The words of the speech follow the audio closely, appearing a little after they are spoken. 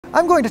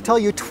I'm going to tell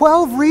you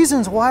 12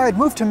 reasons why I'd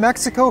move to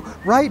Mexico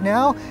right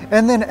now,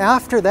 and then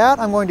after that,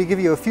 I'm going to give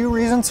you a few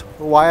reasons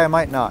why I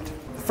might not.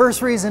 The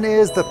first reason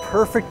is the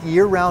perfect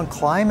year-round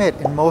climate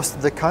in most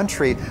of the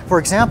country. For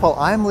example,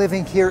 I'm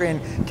living here in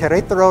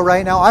Querétaro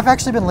right now. I've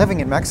actually been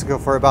living in Mexico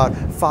for about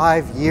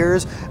 5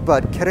 years,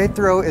 but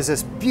Querétaro is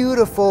this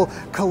beautiful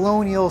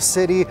colonial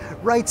city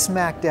right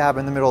smack dab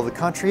in the middle of the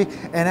country,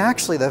 and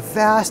actually the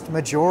vast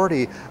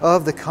majority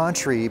of the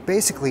country,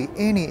 basically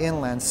any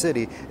inland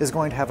city, is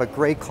going to have a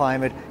great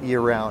climate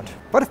year-round.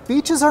 But if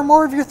beaches are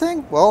more of your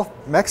thing, well,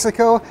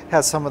 Mexico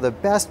has some of the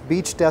best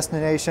beach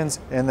destinations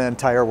in the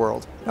entire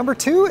world. Number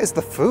 2 is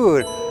the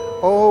food.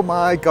 Oh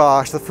my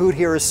gosh, the food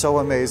here is so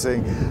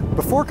amazing.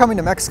 Before coming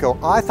to Mexico,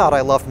 I thought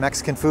I loved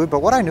Mexican food,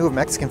 but what I knew of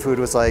Mexican food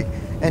was like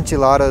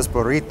enchiladas,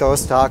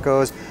 burritos,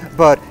 tacos.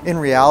 But in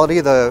reality,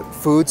 the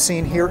food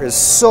scene here is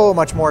so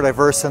much more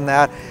diverse than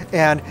that,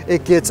 and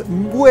it gets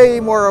way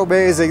more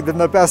amazing than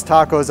the best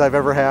tacos I've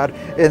ever had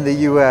in the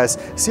US.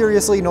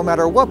 Seriously, no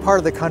matter what part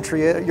of the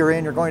country you're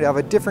in, you're going to have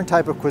a different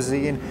type of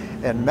cuisine,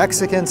 and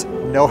Mexicans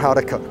know how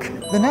to cook.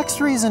 The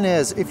next reason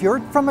is, if you're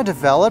from a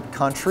developed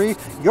country,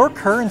 your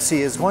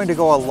currency is going to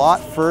go a lot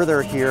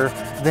further here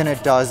than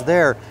it does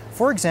there.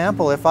 For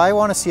example, if I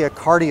want to see a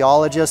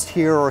cardiologist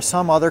here or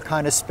some other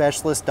kind of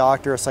specialist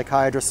doctor, a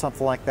psychiatrist,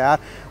 something like that,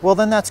 well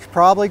then that's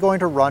probably going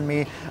to run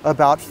me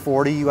about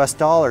 $40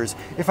 US.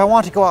 If I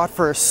want to go out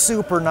for a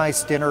super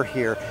nice dinner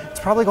here, it's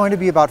probably going to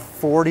be about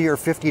 $40 or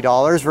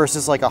 $50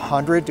 versus like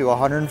 $100 to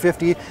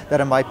 $150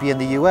 that it might be in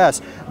the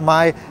US.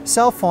 My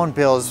cell phone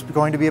bill is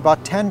going to be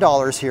about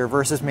 $10 here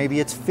versus maybe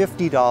it's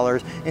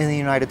 $50 in the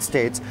United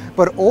States.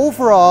 But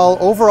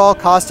overall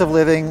cost of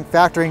living,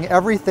 factoring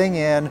everything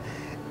in,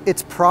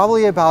 it's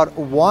probably about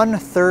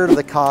 1/3 of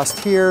the cost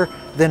here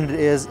than it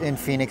is in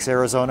Phoenix,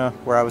 Arizona,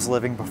 where I was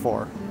living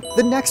before.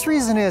 The next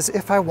reason is,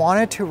 if I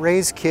wanted to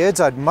raise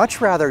kids, I'd much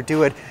rather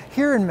do it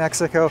here in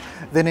Mexico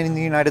than in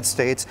the United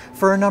States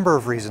for a number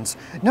of reasons.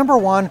 Number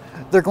one,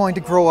 they're going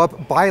to grow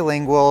up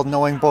bilingual,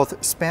 knowing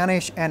both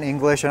Spanish and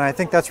English, and I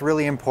think that's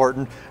really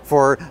important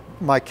for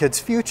my kids'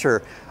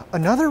 future.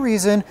 Another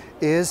reason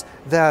is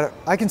that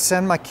I can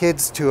send my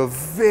kids to a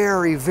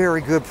very,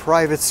 very good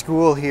private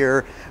school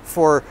here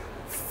for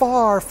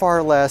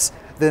far less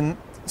than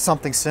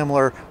something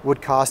similar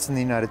would cost in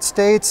the United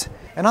States.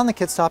 And on the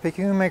kids topic,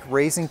 you can make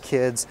raising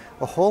kids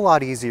a whole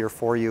lot easier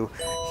for you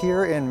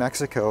here in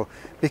Mexico,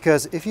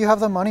 because if you have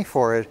the money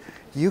for it,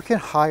 you can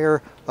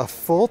hire a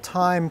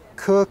full-time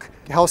cook,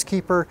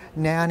 housekeeper,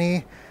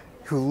 nanny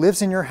who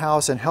lives in your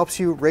house and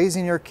helps you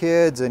raising your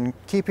kids and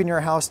keeping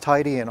your house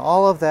tidy and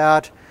all of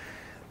that.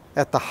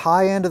 At the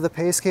high end of the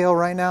pay scale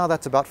right now,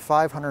 that's about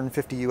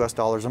 $550 US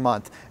a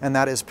month, and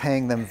that is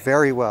paying them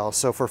very well.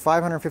 So for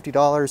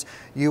 $550,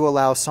 you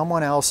allow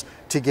someone else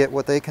to get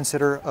what they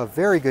consider a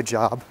very good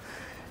job,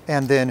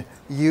 and then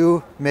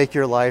you make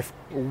your life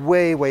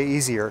way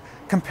easier.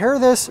 Compare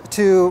this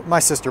to my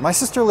sister. My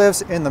sister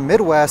lives in the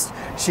Midwest.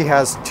 She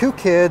has 2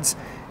 kids,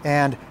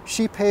 and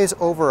she pays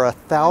over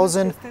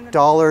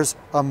 $1,000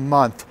 a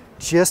month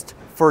just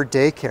for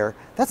daycare.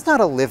 That's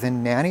not a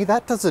live-in nanny.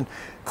 That doesn't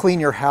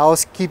clean your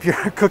house,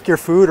 cook your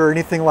food or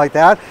anything like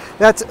that.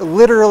 That's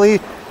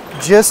literally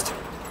just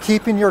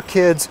keeping your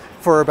kids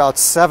for about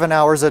 7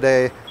 hours a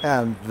day,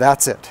 and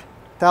that's it.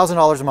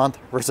 $1,000 a month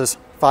versus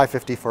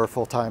 $550 for a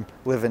full-time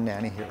live-in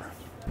nanny here.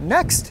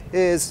 Next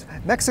is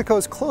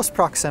Mexico's close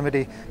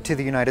proximity to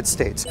the United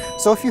States.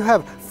 So if you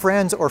have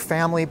friends or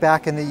family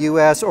back in the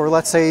US, or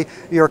let's say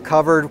you're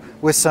covered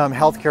with some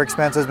healthcare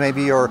expenses,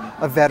 maybe you're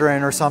a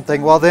veteran or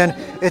something, well then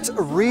it's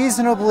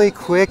reasonably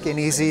quick and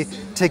easy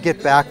to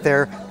get back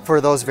there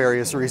for those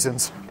various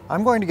reasons.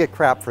 I'm going to get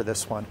crap for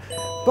this one,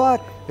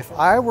 but if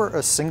I were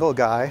a single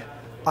guy,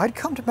 I'd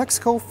come to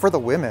Mexico for the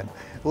women.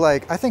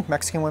 Like, I think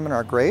Mexican women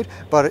are great,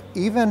 but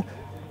even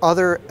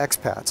other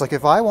expats. Like,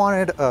 if I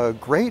wanted a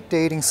great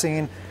dating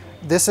scene,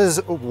 this is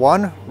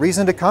one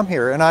reason to come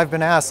here. And I've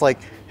been asked, like,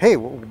 hey,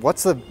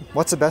 what's the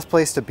best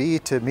place to be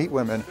to meet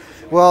women?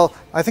 Well,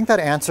 I think that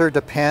answer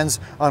depends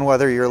on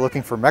whether you're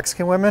looking for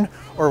Mexican women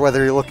or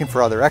whether you're looking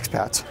for other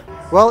expats.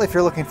 Well, if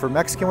you're looking for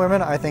Mexican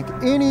women, I think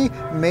any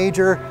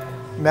major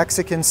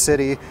Mexican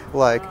city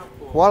like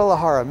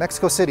Guadalajara,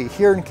 Mexico City,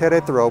 here in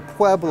Querétaro,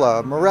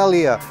 Puebla,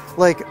 Morelia,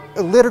 like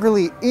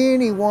literally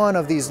any one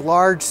of these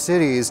large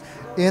cities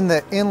in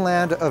the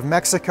inland of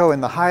Mexico,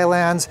 in the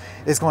highlands,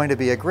 is going to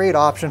be a great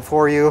option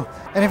for you.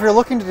 And if you're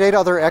looking to date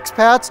other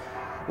expats,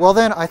 well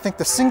then I think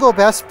the single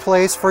best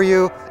place for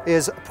you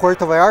is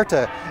Puerto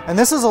Vallarta. And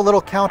this is a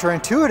little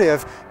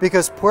counterintuitive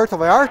because Puerto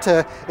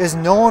Vallarta is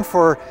known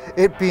for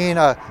it being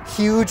a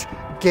huge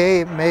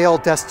gay male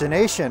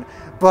destination.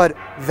 But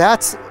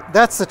that's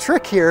the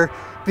trick here,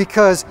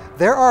 because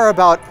there are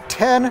about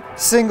 10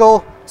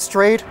 single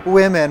straight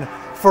women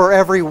for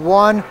every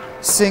 1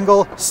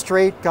 single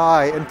straight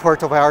guy in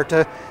Puerto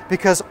Vallarta,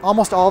 because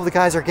almost all of the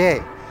guys are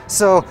gay.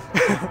 So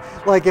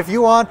like, if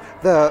you want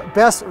the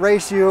best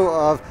ratio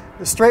of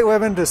straight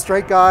women to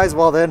straight guys,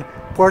 well then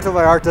Puerto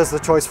Vallarta is the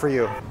choice for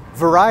you.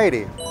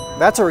 Variety.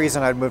 That's a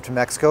reason I'd move to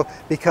Mexico,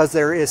 because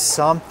there is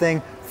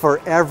something for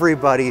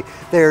everybody.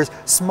 There's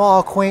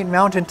small, quaint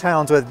mountain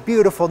towns with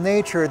beautiful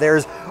nature.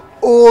 There's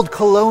old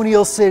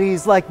colonial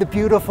cities like the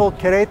beautiful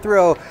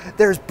Querétaro.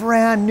 There's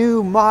brand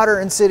new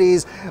modern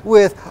cities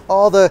with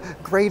all the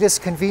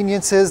greatest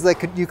conveniences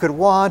that you could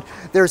want.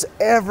 There's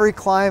every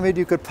climate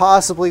you could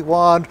possibly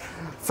want,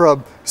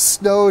 from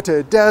snow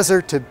to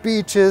desert to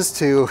beaches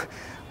to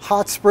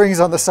hot springs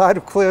on the side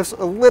of cliffs,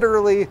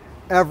 literally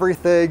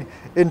everything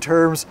in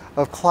terms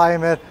of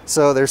climate.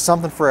 So there's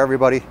something for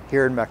everybody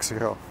here in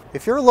Mexico.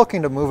 If you're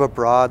looking to move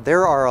abroad,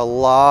 there are a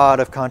lot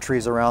of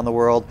countries around the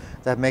world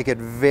that make it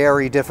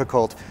very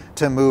difficult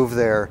to move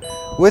there.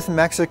 With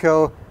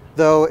Mexico,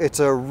 though,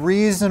 it's a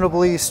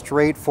reasonably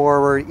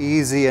straightforward,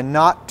 easy, and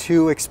not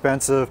too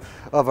expensive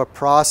of a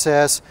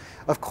process.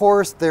 Of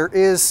course, there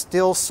is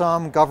still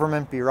some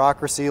government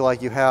bureaucracy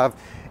like you have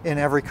in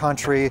every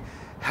country.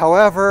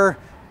 However,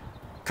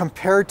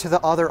 compared to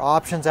the other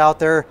options out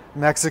there,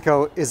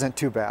 Mexico isn't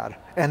too bad,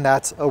 and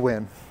that's a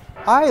win.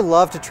 I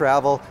love to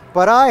travel,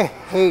 but I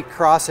hate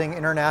crossing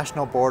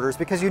international borders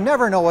because you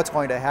never know what's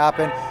going to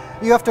happen.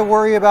 You have to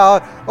worry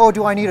about, oh,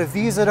 do I need a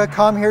visa to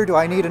come here? Do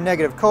I need a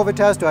negative COVID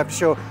test? Do I have to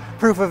show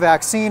proof of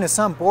vaccine? Is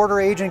some border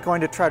agent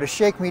going to try to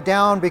shake me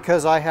down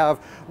because I have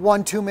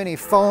one too many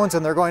phones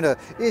and they're going to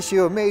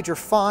issue a major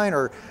fine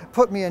or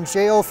put me in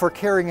jail for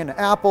carrying an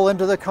apple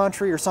into the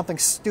country or something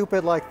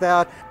stupid like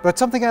that? But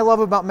something I love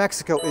about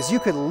Mexico is you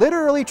could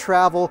literally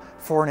travel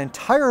for an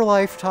entire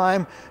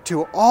lifetime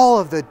to all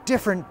of the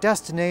different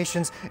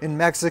destinations in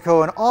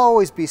Mexico and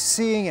always be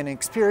seeing and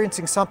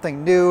experiencing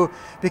something new,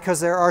 because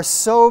there are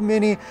so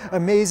many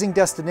amazing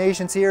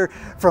destinations here,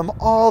 from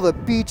all the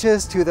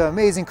beaches to the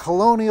amazing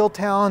colonial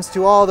towns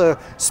to all the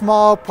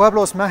small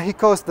pueblos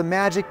mágicos, the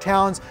magic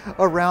towns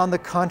around the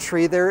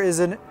country. There is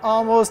an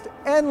almost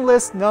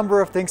endless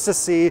number of things to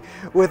see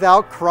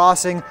without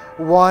crossing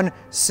one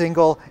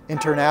single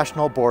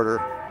international border.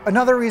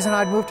 Another reason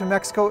I'd move to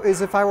Mexico is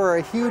if I were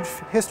a huge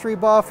history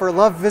buff or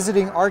love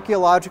visiting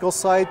archaeological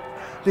sites,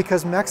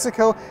 because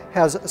Mexico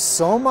has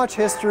so much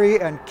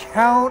history and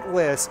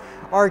countless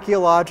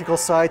archaeological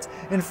sites.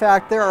 In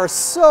fact, there are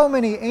so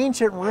many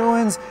ancient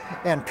ruins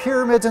and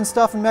pyramids and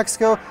stuff in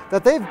Mexico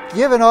that they've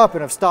given up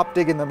and have stopped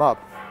digging them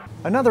up.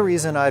 Another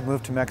reason I'd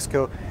move to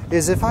Mexico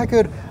is if I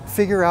could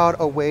figure out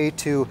a way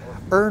to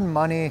earn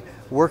money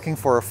working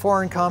for a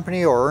foreign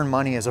company, or earn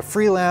money as a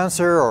freelancer,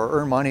 or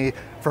earn money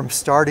from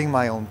starting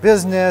my own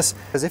business.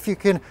 Because if you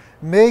can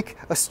make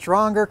a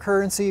stronger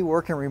currency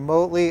working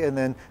remotely and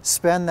then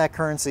spend that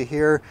currency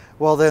here,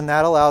 well, then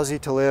that allows you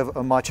to live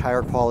a much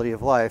higher quality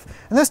of life.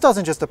 And this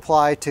doesn't just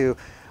apply to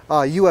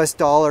US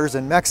dollars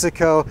in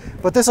Mexico,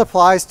 but this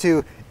applies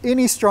to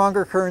any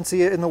stronger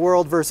currency in the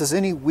world versus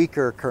any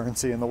weaker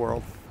currency in the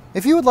world.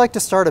 If you would like to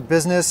start a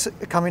business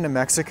coming to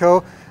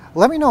Mexico,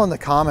 let me know in the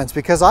comments,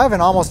 because I have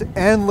an almost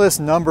endless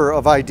number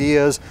of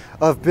ideas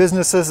of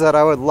businesses that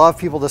I would love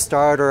people to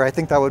start, or I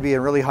think that would be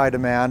in really high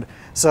demand.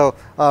 So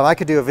I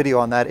could do a video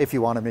on that if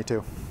you wanted me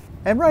to.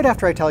 And right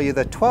after I tell you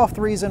the 12th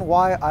reason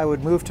why I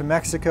would move to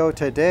Mexico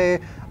today,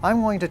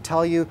 I'm going to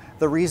tell you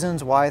the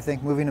reasons why I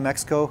think moving to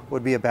Mexico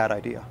would be a bad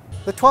idea.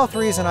 The 12th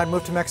reason I'd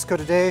move to Mexico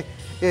today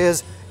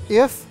is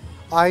if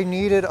I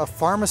needed a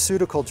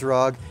pharmaceutical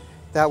drug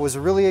that was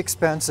really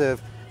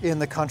expensive in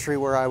the country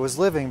where I was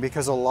living,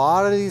 because a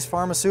lot of these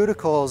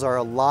pharmaceuticals are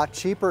a lot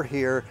cheaper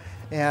here,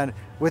 and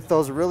with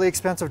those really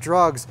expensive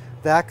drugs,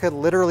 that could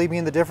literally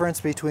mean the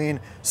difference between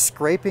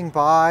scraping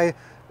by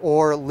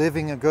or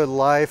living a good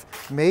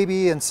life.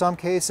 Maybe in some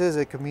cases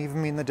it could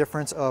even mean the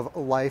difference of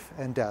life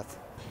and death.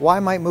 Why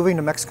might moving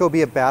to Mexico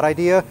be a bad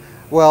idea?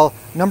 Well,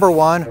 number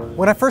one,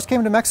 when I first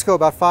came to Mexico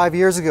about 5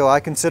 years ago, I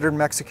considered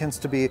Mexicans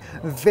to be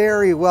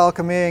very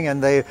welcoming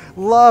and they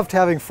loved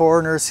having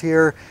foreigners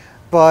here.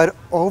 But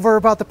over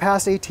about the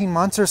past 18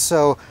 months or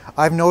so,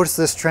 I've noticed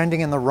this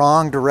trending in the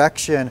wrong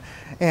direction,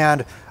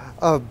 and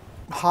a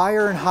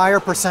higher and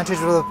higher percentage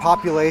of the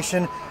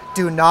population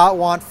do not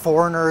want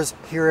foreigners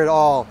here at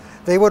all.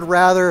 They would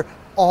rather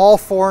all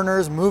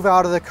foreigners move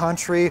out of the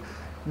country,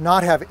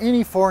 not have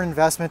any foreign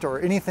investment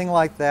or anything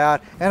like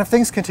that. And if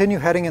things continue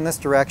heading in this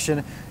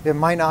direction, it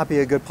might not be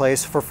a good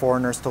place for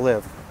foreigners to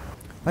live.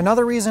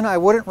 Another reason I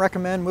wouldn't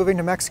recommend moving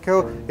to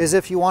Mexico is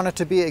if you want it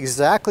to be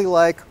exactly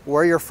like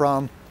where you're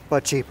from,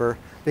 but cheaper,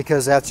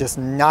 because that's just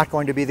not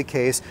going to be the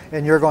case,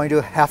 and you're going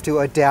to have to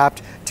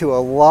adapt to a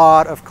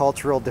lot of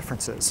cultural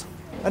differences.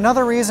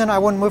 Another reason I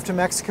wouldn't move to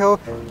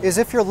Mexico is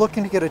if you're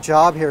looking to get a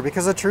job here,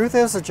 because the truth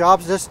is the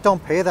jobs just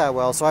don't pay that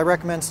well. So I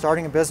recommend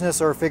starting a business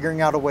or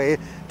figuring out a way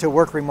to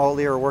work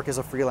remotely or work as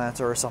a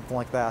freelancer or something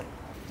like that.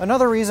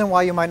 Another reason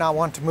why you might not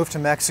want to move to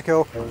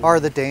Mexico are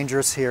the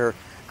dangers here.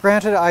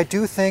 Granted, I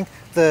do think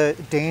the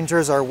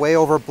dangers are way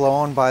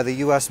overblown by the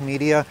US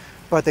media,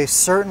 but they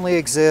certainly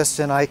exist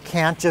and I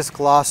can't just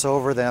gloss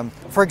over them.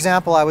 For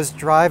example, I was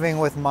driving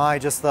with Mai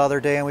just the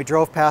other day and we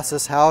drove past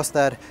this house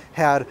that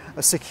had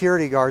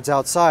security guards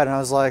outside, and I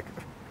was like,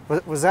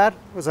 was that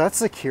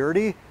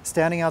security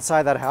standing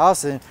outside that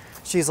house? And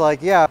she's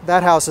like, yeah,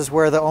 that house is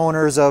where the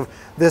owners of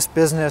this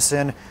business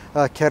in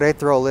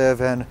Querétaro live,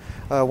 and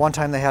One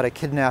time they had a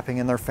kidnapping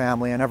in their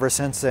family, and ever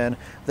since then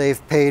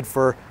they've paid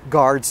for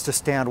guards to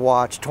stand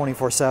watch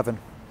 24/7.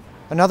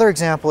 Another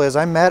example is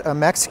I met a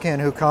Mexican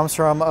who comes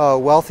from a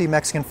wealthy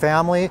Mexican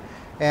family,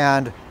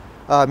 and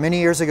many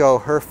years ago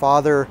her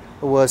father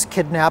was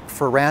kidnapped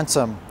for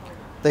ransom.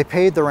 They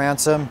paid the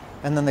ransom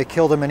and then they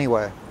killed him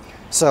anyway.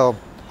 So,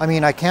 I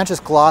mean, I can't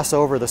just gloss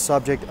over the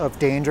subject of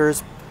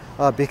dangers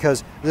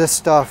because this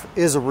stuff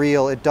is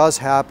real. It does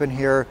happen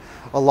here.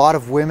 A lot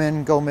of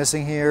women go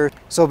missing here.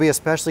 So be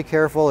especially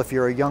careful if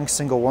you're a young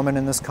single woman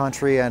in this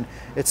country, and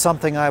it's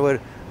something I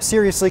would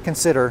seriously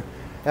consider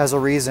as a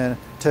reason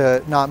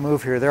to not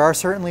move here. There are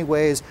certainly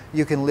ways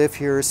you can live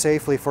here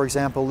safely. For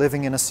example,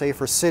 living in a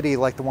safer city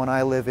like the one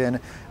I live in,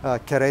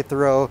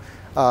 Querétaro.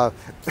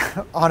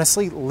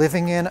 Honestly,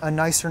 living in a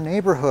nicer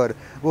neighborhood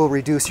will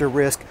reduce your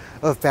risk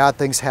of bad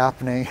things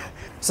happening.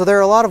 So there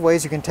are a lot of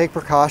ways you can take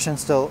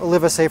precautions to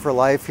live a safer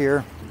life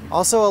here.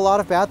 Also, a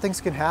lot of bad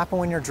things can happen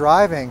when you're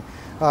driving.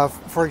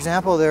 For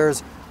example,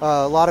 there's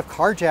a lot of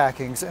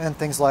carjackings and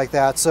things like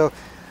that. So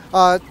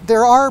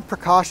there are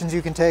precautions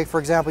you can take. For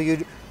example,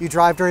 you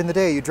drive during the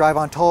day, you drive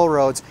on toll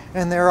roads,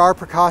 and there are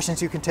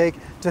precautions you can take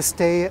to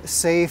stay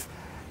safe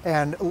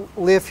and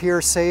live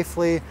here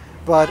safely.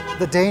 But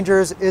the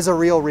dangers is a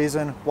real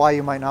reason why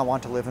you might not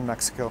want to live in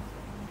Mexico.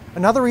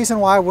 Another reason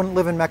why I wouldn't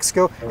live in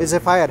Mexico is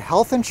if I had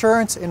health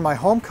insurance in my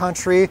home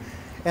country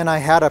and I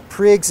had a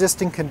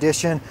pre-existing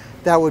condition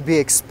that would be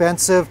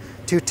expensive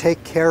to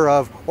take care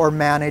of or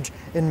manage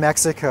in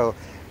Mexico.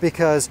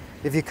 Because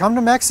if you come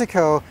to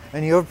Mexico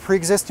and you have a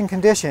pre-existing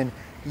condition,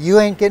 you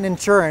ain't getting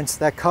insurance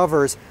that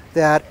covers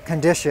that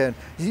condition.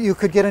 You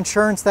could get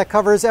insurance that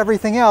covers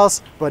everything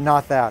else, but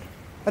not that.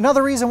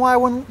 Another reason why I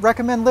wouldn't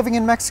recommend living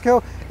in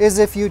Mexico is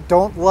if you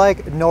don't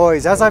like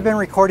noise. As I've been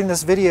recording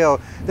this video,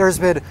 there's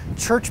been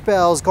church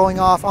bells going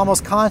off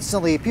almost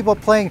constantly, people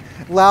playing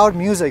loud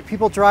music,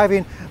 people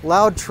driving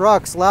loud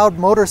trucks, loud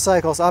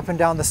motorcycles up and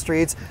down the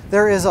streets.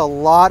 There is a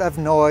lot of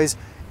noise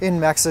in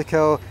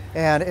Mexico,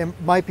 and it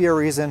might be a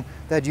reason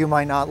that you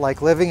might not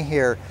like living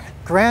here.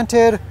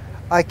 Granted,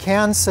 I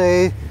can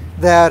say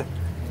that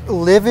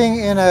living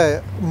in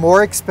a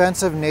more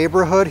expensive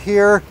neighborhood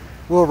here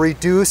will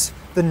reduce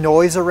the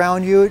noise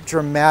around you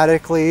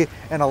dramatically,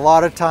 and a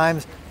lot of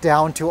times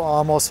down to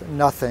almost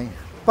nothing.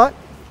 But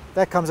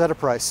that comes at a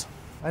price.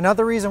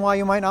 Another reason why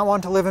you might not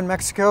want to live in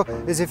Mexico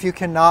is if you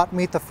cannot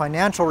meet the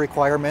financial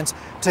requirements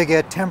to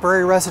get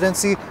temporary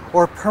residency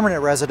or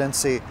permanent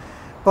residency.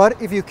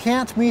 But if you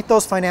can't meet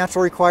those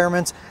financial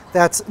requirements,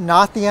 that's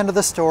not the end of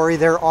the story.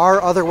 There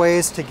are other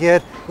ways to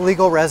get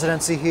legal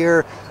residency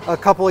here. A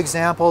couple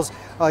examples.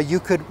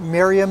 You could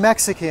marry a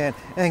Mexican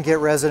and get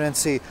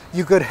residency.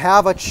 You could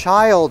have a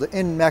child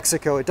in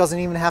Mexico. It doesn't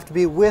even have to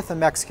be with a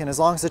Mexican. As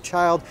long as the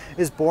child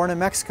is born in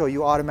Mexico,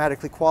 you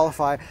automatically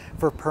qualify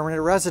for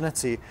permanent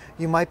residency.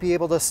 You might be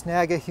able to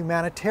snag a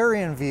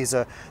humanitarian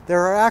visa.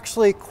 There are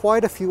actually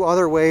quite a few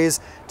other ways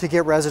to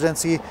get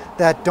residency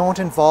that don't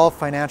involve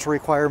financial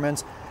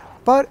requirements,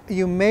 but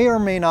you may or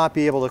may not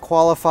be able to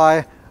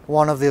qualify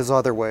one of these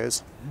other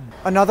ways.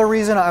 Another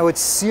reason I would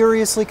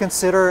seriously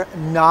consider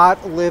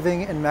not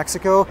living in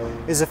Mexico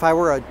is if I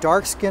were a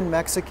dark-skinned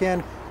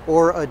Mexican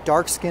or a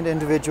dark-skinned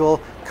individual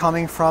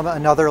coming from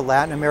another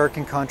Latin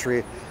American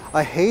country.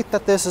 I hate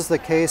that this is the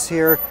case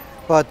here,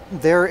 but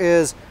there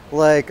is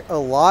like a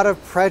lot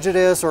of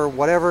prejudice or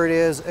whatever it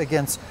is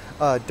against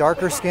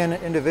darker-skinned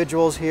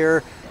individuals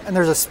here, and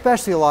there's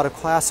especially a lot of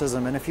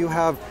classism. And if you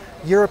have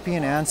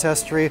European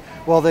ancestry,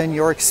 well then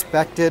you're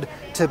expected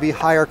to be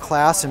higher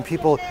class, and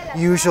people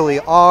usually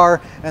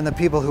are, and the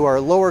people who are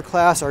lower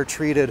class are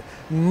treated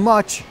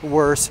much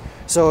worse.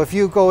 So if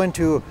you go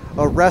into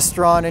a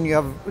restaurant and you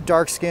have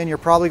dark skin, you're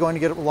probably going to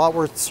get a lot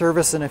worse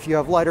service than if you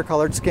have lighter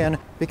colored skin,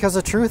 because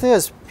the truth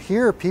is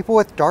here people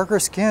with darker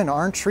skin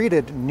aren't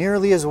treated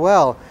nearly as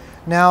well.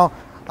 Now,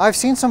 I've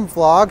seen some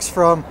vlogs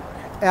from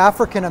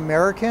African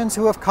Americans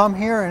who have come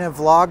here and have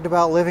vlogged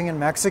about living in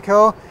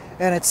Mexico,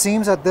 and it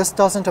seems that this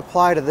doesn't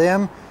apply to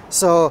them.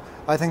 So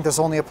I think this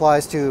only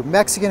applies to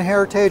Mexican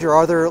heritage or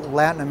other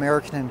Latin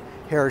American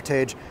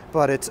heritage,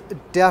 but it's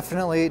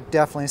definitely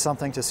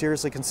something to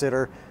seriously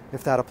consider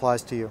if that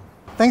applies to you.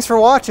 Thanks for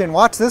watching.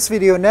 Watch this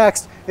video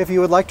next if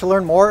you would like to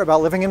learn more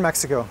about living in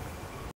Mexico.